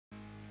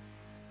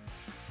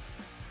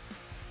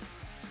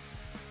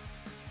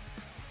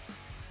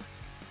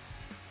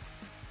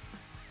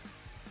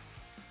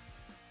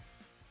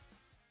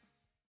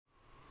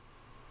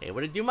Hey,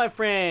 what it do, my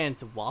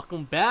friends?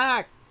 Welcome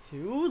back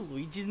to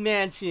Luigi's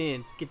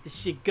Mansion. Let's get this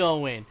shit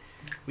going.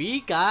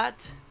 We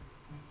got...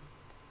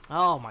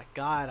 Oh my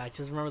god, I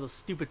just remember those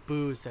stupid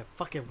boos. That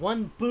fucking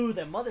one boo,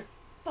 that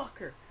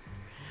motherfucker.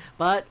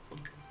 But,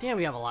 damn,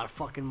 we have a lot of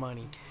fucking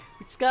money.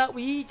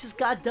 We just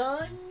got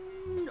done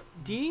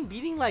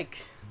beating like...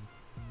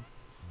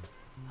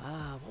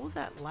 what was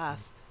that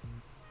last...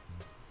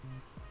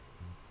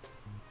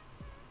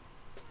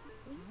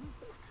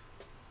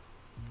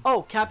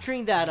 Oh,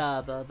 capturing that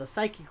the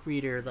psychic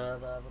reader,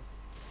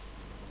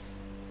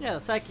 the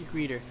psychic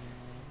reader,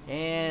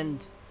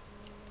 and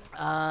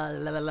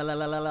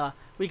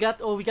we got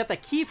the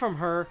key from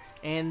her,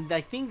 and I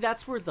think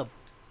that's where the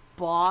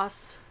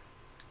boss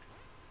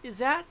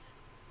is at.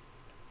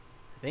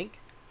 I think.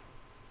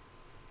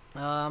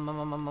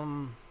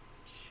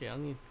 Shit,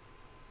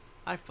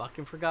 I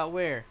fucking forgot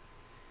where.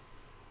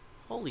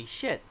 Holy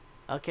shit.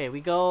 Okay, we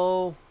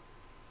got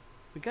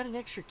an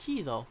extra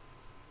key though.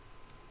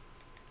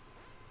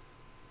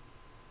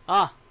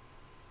 Ah,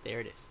 there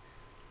it is.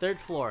 Third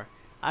floor.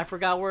 I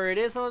forgot where it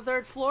is on the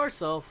third floor,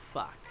 so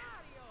fuck.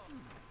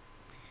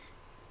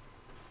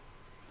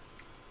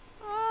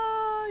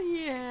 Oh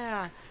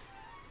yeah,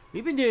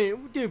 we've been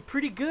doing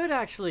pretty good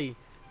actually.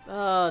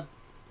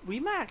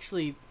 We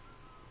might.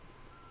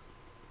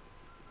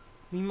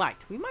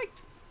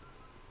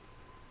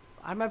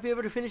 I might be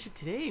able to finish it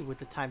today with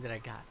the time that I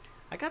got.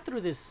 I got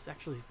through this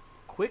actually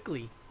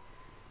quickly.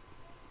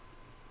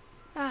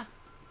 Well,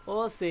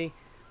 we'll see.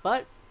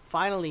 But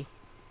finally,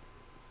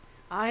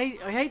 I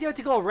hate to have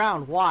to go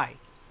around. Why?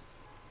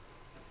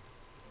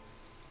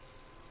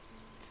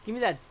 Just give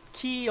me that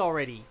key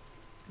already.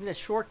 Give me that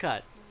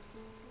shortcut.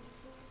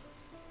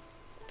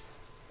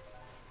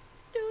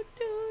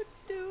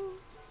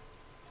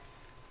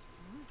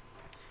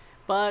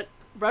 But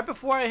right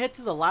before I head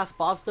to the last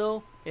boss,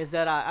 though, is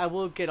that I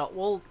will get.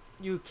 Well,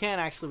 you can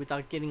actually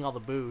without getting all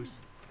the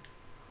boos.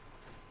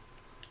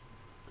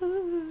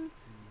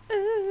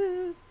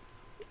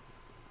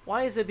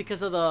 Why is it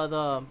because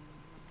of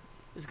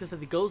it's because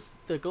of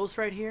the ghost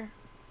right here?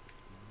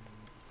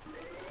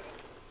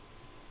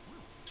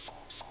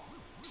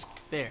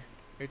 There.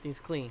 Everything's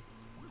clean.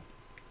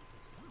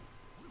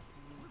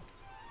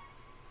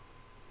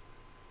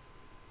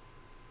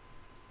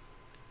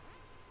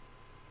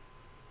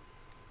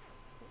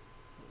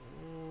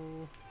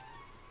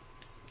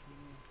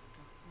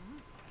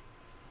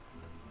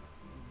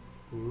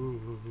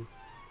 Ooh.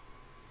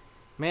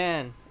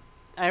 Man,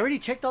 I already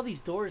checked all these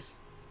doors.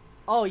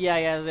 Oh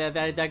yeah,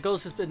 that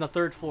ghost is in the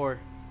third floor.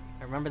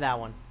 I remember that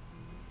one.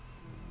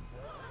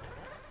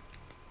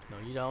 No,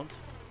 you don't.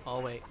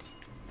 Oh wait.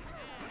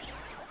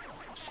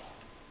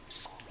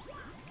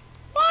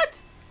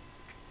 What?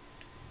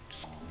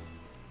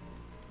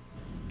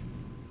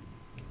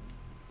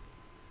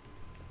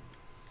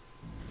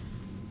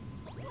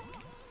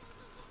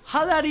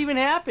 How'd that even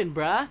happen,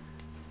 bruh?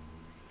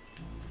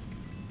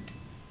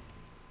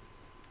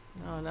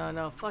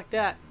 No, fuck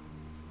that.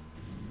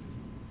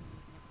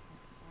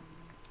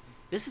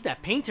 This is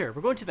that painter.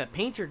 We're going to that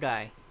painter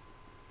guy.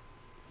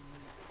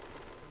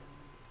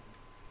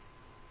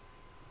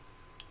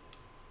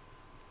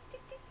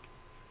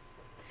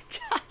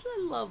 God,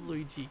 I love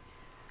Luigi.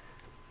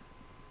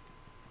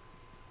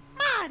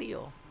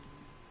 Mario.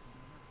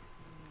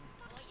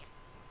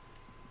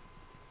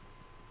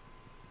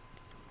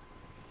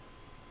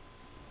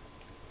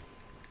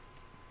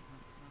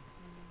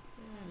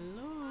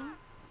 Hello.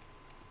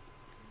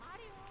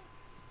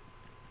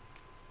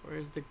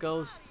 Where's the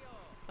ghost?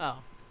 Oh.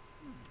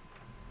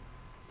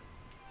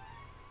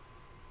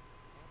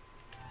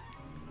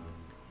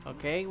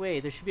 Okay,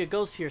 wait, there should be a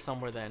ghost here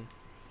somewhere then.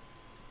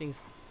 This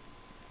thing's...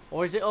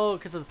 Or is it... Oh,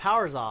 because the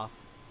power's off.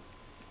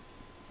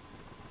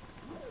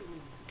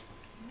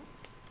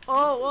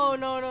 Oh,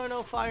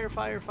 no. Fire. Is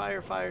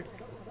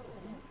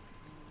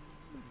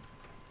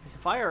it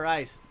fire or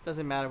ice?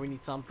 Doesn't matter, we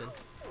need something.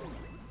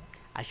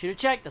 I should have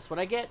checked. That's what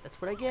I get.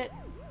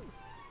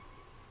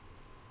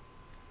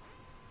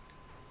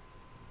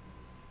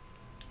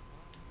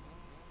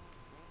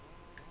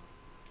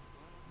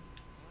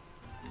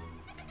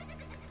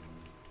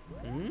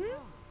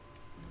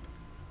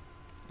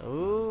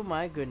 Oh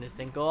my goodness,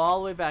 then go all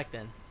the way back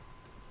then.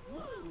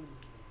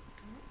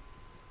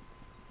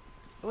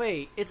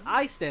 Wait, it's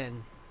ice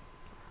then.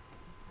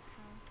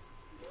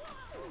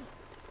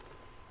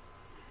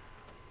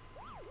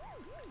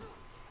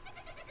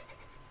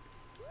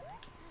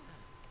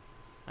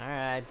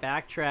 Alright,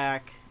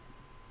 backtrack.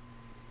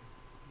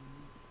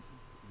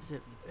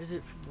 Is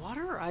it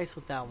water or ice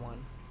with that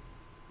one?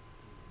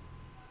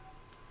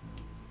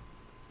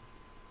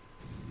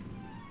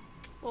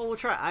 Well, we'll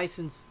try ice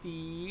and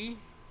see.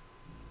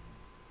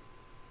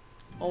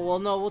 Oh, well,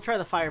 no, we'll try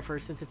the fire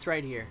first since it's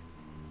right here.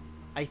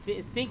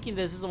 Thinking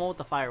this is the one with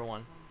the fire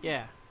one.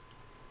 Yeah.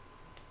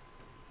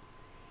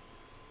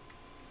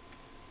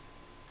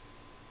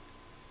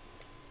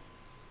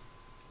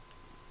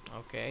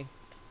 Okay.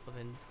 Well,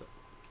 then...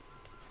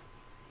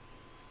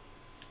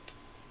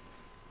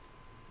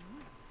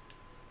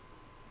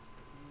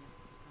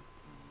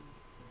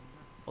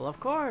 Well, of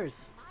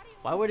course.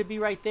 Why would it be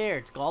right there?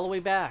 It's all the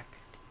way back.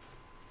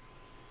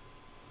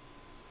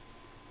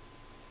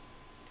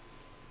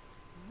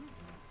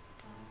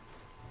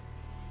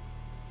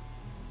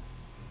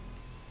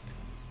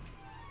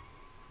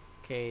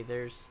 Okay,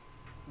 there's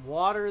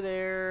water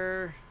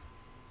there.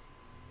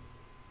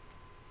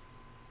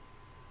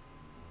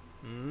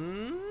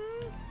 Hmm?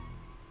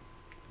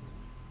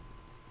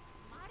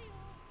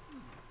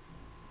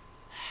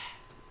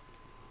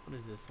 What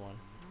is this one?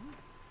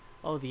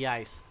 Oh, the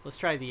ice. Let's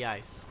try the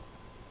ice.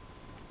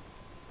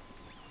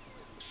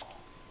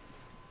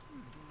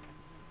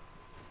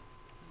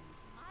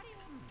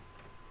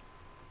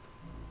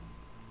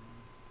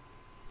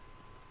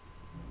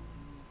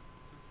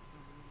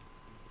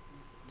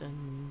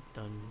 Dun,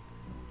 dun.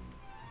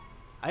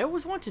 I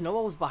always want to know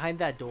what was behind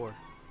that door.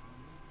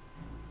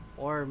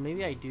 Or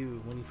maybe I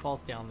do when he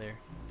falls down there.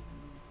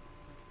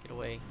 Get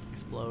away.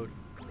 Explode.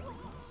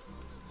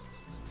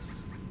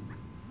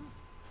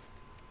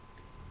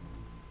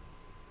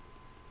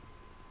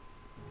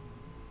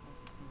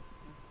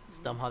 It's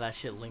dumb how that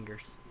shit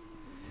lingers.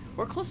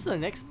 We're close to the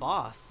next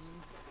boss.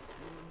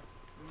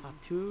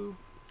 Fatu.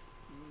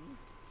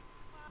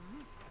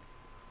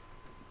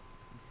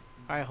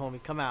 Alright,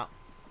 homie, come out.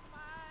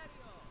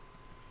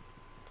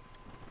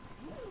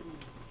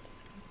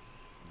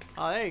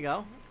 Oh, there you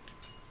go.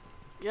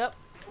 Yep.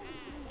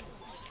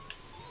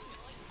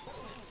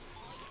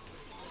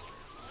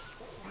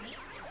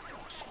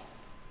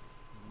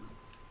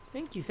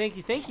 Thank you, thank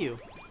you, thank you.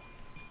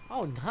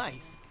 Oh,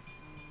 nice.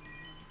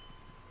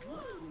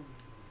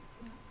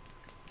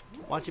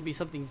 Watch it be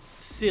something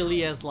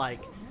silly as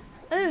like,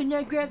 oh,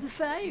 now grab the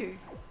fire.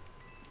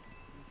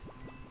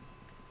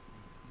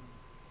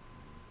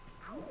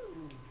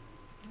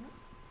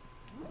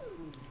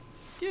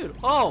 Dude,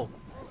 oh!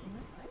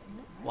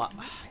 What?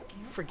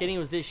 Forgetting it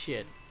was this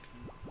shit.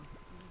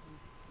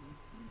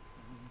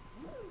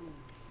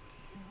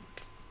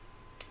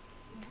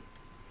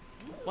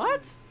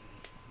 What?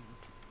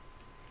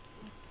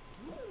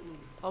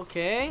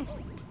 Okay.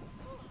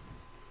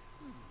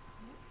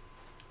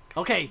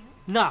 Okay,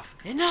 enough!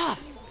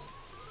 Enough!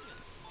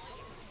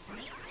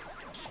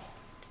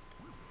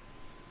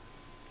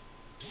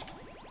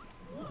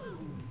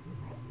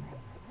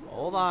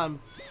 Hold on.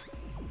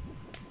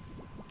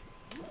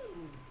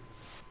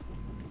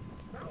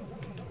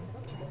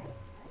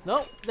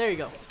 Nope, there you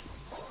go.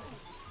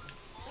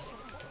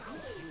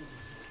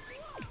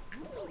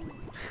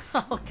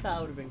 Oh god,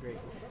 that would have been great.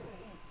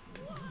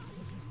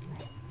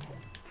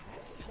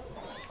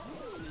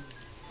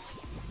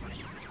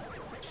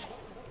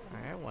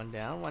 Alright, one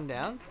down, one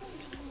down.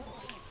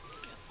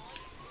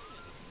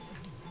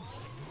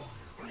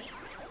 I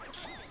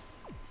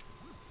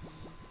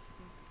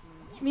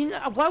mean,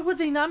 why would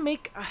they not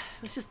make?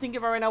 Let's just think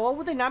about it right now. Why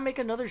would they not make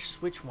another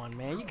Switch one,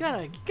 man? You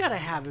gotta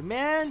have it,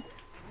 man.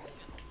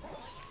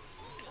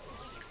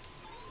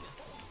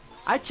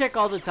 I check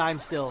all the time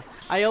still.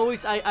 I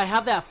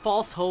have that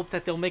false hope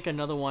that they'll make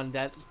another one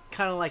that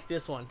kind of like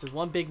this one, just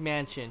one big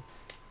mansion.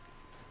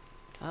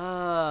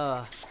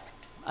 Another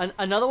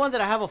one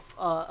that I have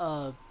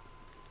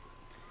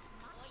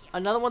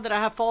another one that I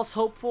have false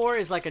hope for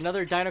is like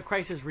another Dino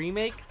Crisis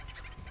remake.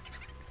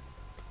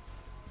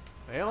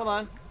 Wait, hold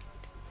on.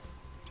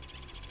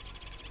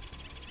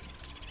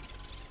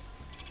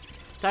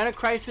 Dino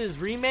Crisis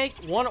remake,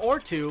 1 or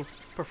 2,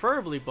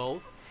 preferably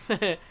both.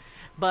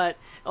 But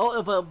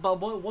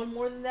one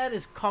more than that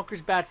is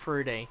Conker's Bad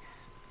Fur Day.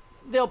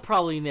 They'll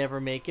probably never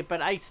make it,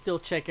 but I still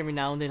check every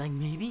now and then. Like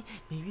maybe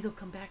they'll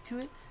come back to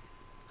it.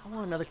 I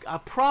want a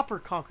proper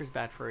Conker's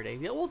Bad Fur Day.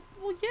 Yeah, well,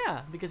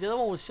 yeah, because the other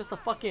one was just a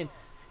fucking.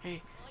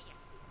 Hey.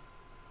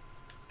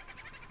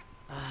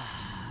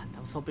 I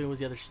was hoping it was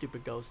the other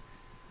stupid ghost.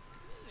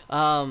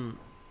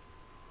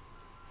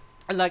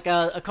 Like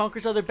a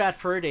Conker's Other Bad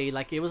Fur Day,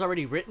 like it was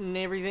already written and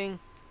everything.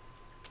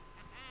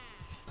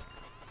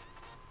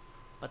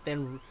 But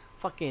then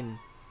fucking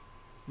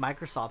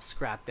Microsoft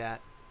scrapped that.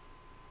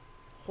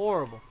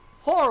 Horrible.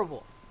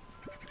 Horrible.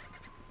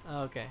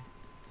 Okay.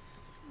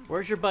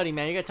 Where's your buddy,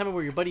 man? You gotta tell me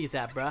where your buddy is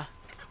at, bruh.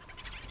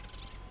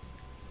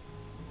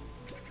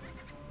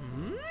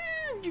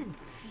 You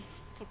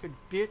fucking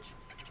bitch.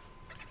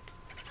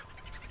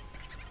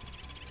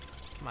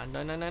 Come on.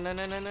 No, no, no, no,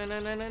 no, no, no, no,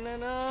 no, no, no,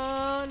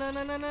 no, no,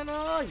 no, no, no,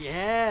 no.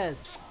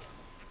 Yes.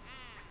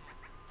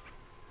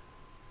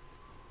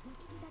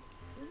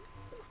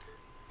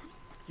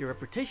 Your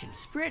reputation is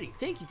spreading.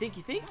 Thank you, thank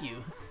you, thank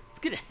you. It's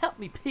gonna help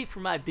me pay for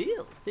my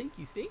bills. Thank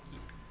you, thank you.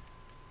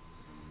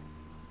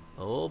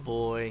 Oh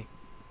boy.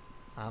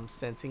 I'm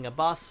sensing a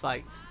boss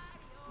fight.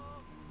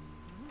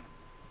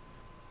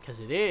 Because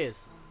it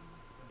is.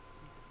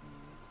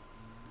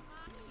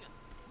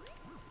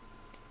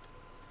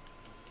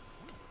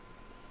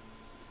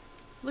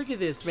 Look at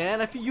this,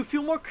 man. You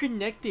feel more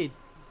connected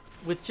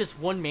with just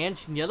one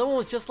mansion. The other one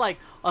was just like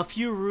a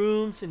few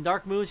rooms. In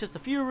Dark Moon, just a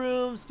few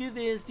rooms. Do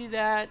this, do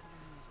that.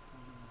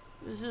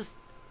 It was just...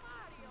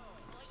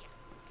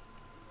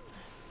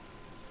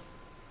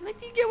 Like,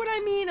 do you get what I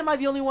mean? Am I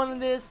the only one in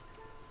this?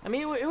 I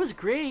mean, it was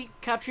great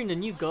capturing the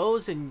new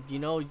ghosts and, you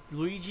know,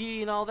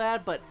 Luigi and all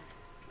that, but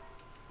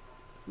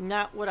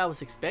not what I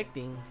was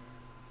expecting.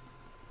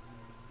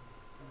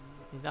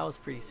 I mean, that was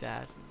pretty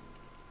sad.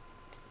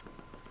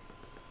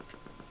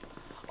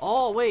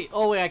 Oh wait,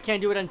 I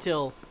can't do it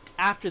until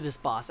after this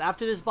boss.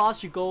 After this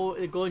boss, you go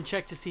and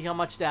check to see how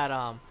much that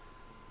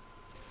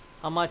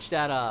can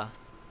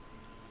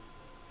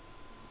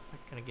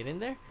I get in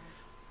there?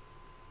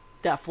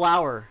 That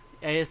flower.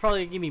 It's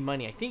probably gonna give me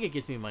money. I think it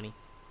gives me money.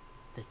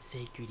 The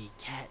sacred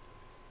cat.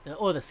 The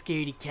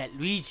scaredy cat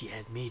Luigi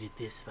has made it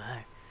this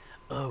far.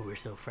 Oh, we're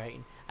so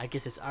frightened. I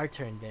guess it's our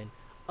turn then.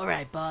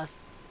 Alright, boss.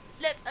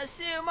 Let's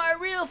assume our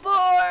real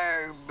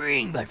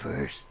form. But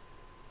first,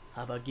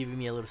 how about giving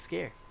me a little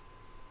scare?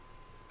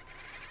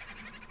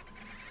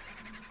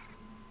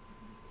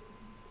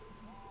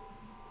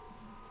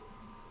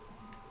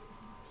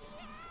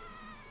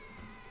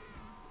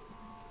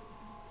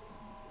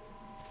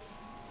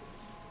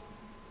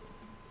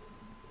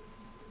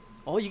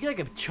 Oh, you get like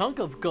a chunk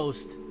of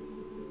ghost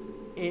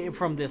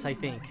from this, I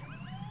think.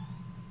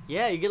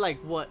 Yeah, you get like,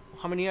 what?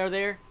 How many are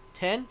there?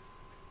 10?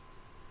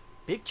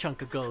 Big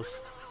chunk of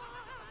ghost.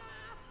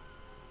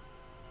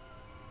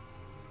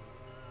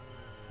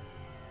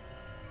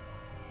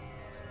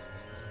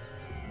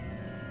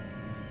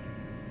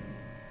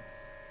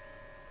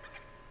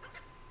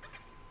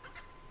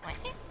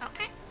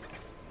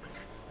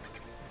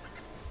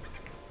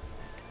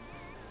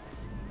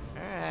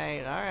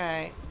 Alright.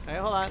 Alright,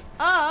 hold on.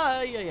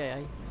 Ah, yeah.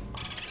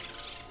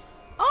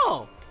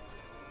 Oh!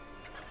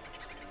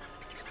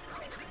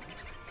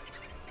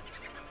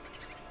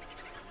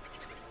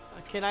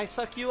 Can I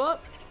suck you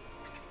up?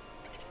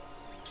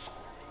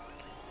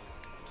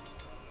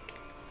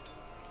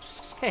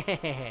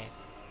 Hehehe.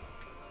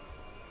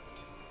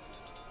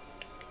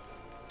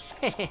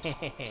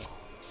 Hehehe.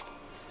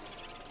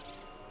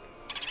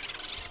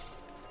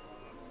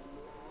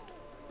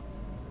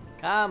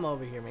 Come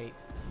over here, mate.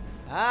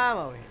 Come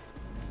over here.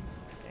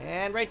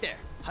 And right there.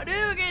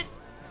 Hadouken!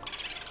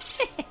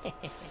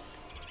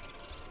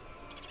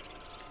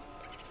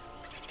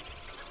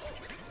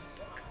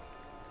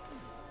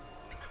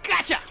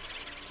 Gotcha!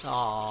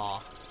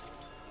 Aww.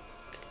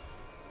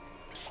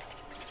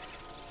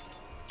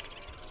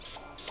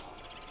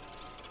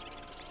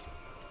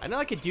 I know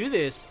I could do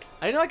this.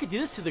 I didn't know I could do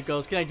this to the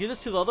ghosts. Can I do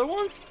this to the other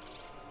ones?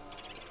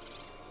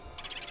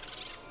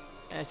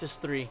 It's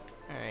just 3.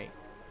 Alright.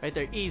 Right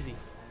there. Easy.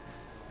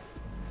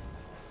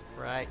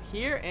 Right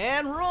here.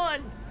 And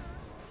run!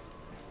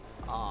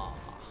 Aww.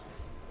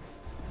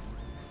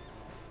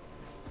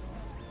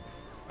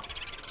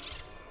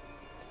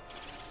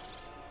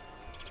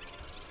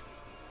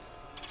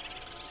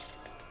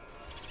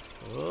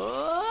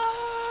 Whoa!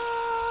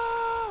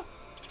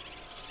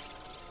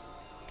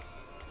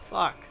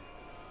 Fuck.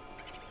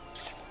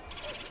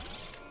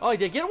 Oh, I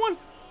did get one?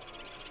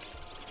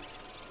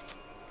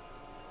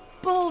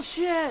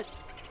 Bullshit!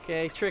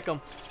 Okay, trick him.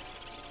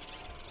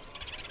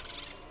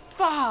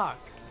 Fuck!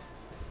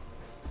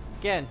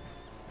 Again.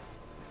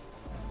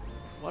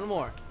 One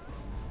more.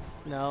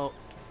 No.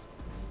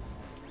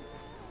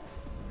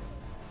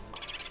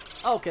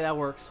 Okay, that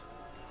works.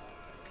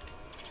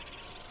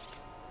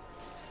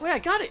 Wait, I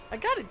got it! I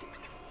got it!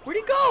 Where'd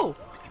he go?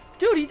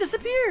 Dude, he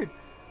disappeared!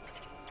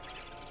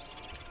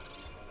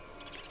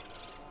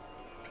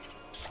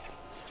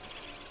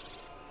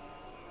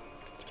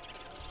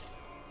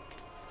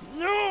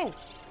 No!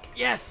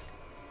 Yes!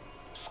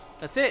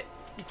 That's it.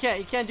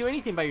 You can't do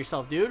anything by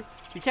yourself, dude.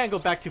 You can't go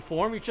back to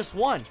form. You just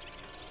won.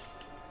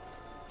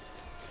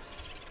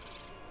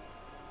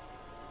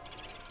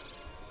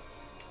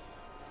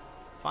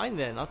 Fine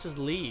then. I'll just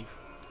leave.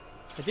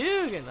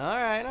 Hadouken!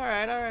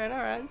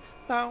 Alright.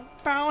 Bow,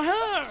 bow,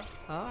 her!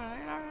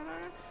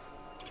 Alright.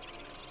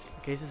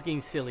 Okay, this is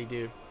getting silly,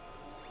 dude.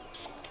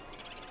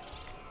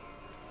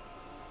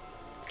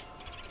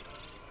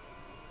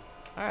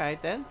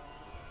 Alright then.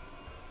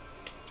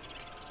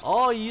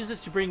 Oh, you use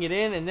this to bring it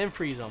in and then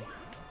freeze them.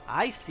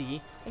 I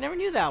see. I never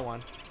knew that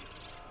one.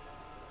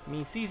 I mean,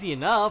 it's easy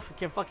enough. We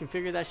can fucking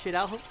figure that shit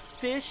out,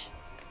 fish.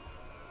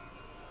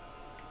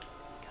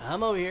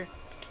 Come over here.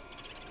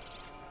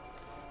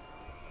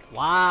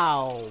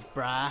 Wow,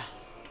 bruh.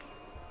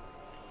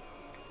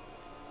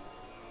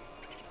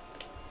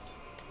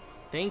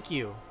 Thank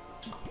you.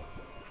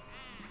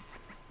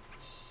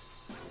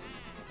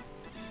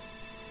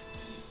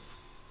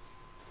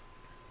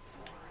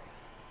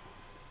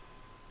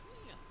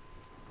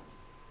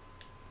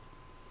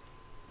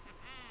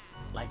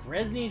 Like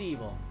Resident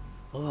Evil.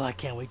 Oh, I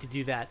can't wait to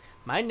do that.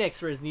 My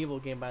next Resident Evil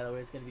game, by the way,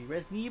 is going to be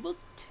Resident Evil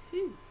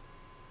 2.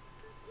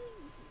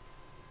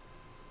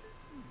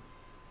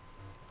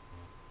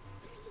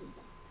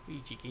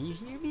 Luigi, can you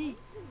hear me?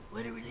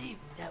 What a relief.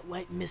 That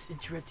white mist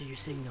interrupted your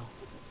signal.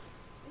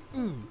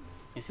 You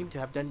seem to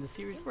have done the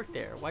serious work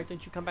there. Why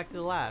don't you come back to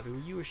the lab?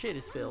 You were shit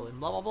is Phil, and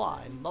blah blah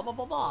blah, and blah blah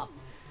blah blah.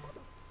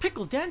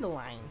 Pickled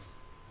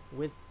dandelions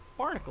with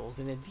barnacles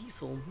in a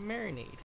diesel marinade.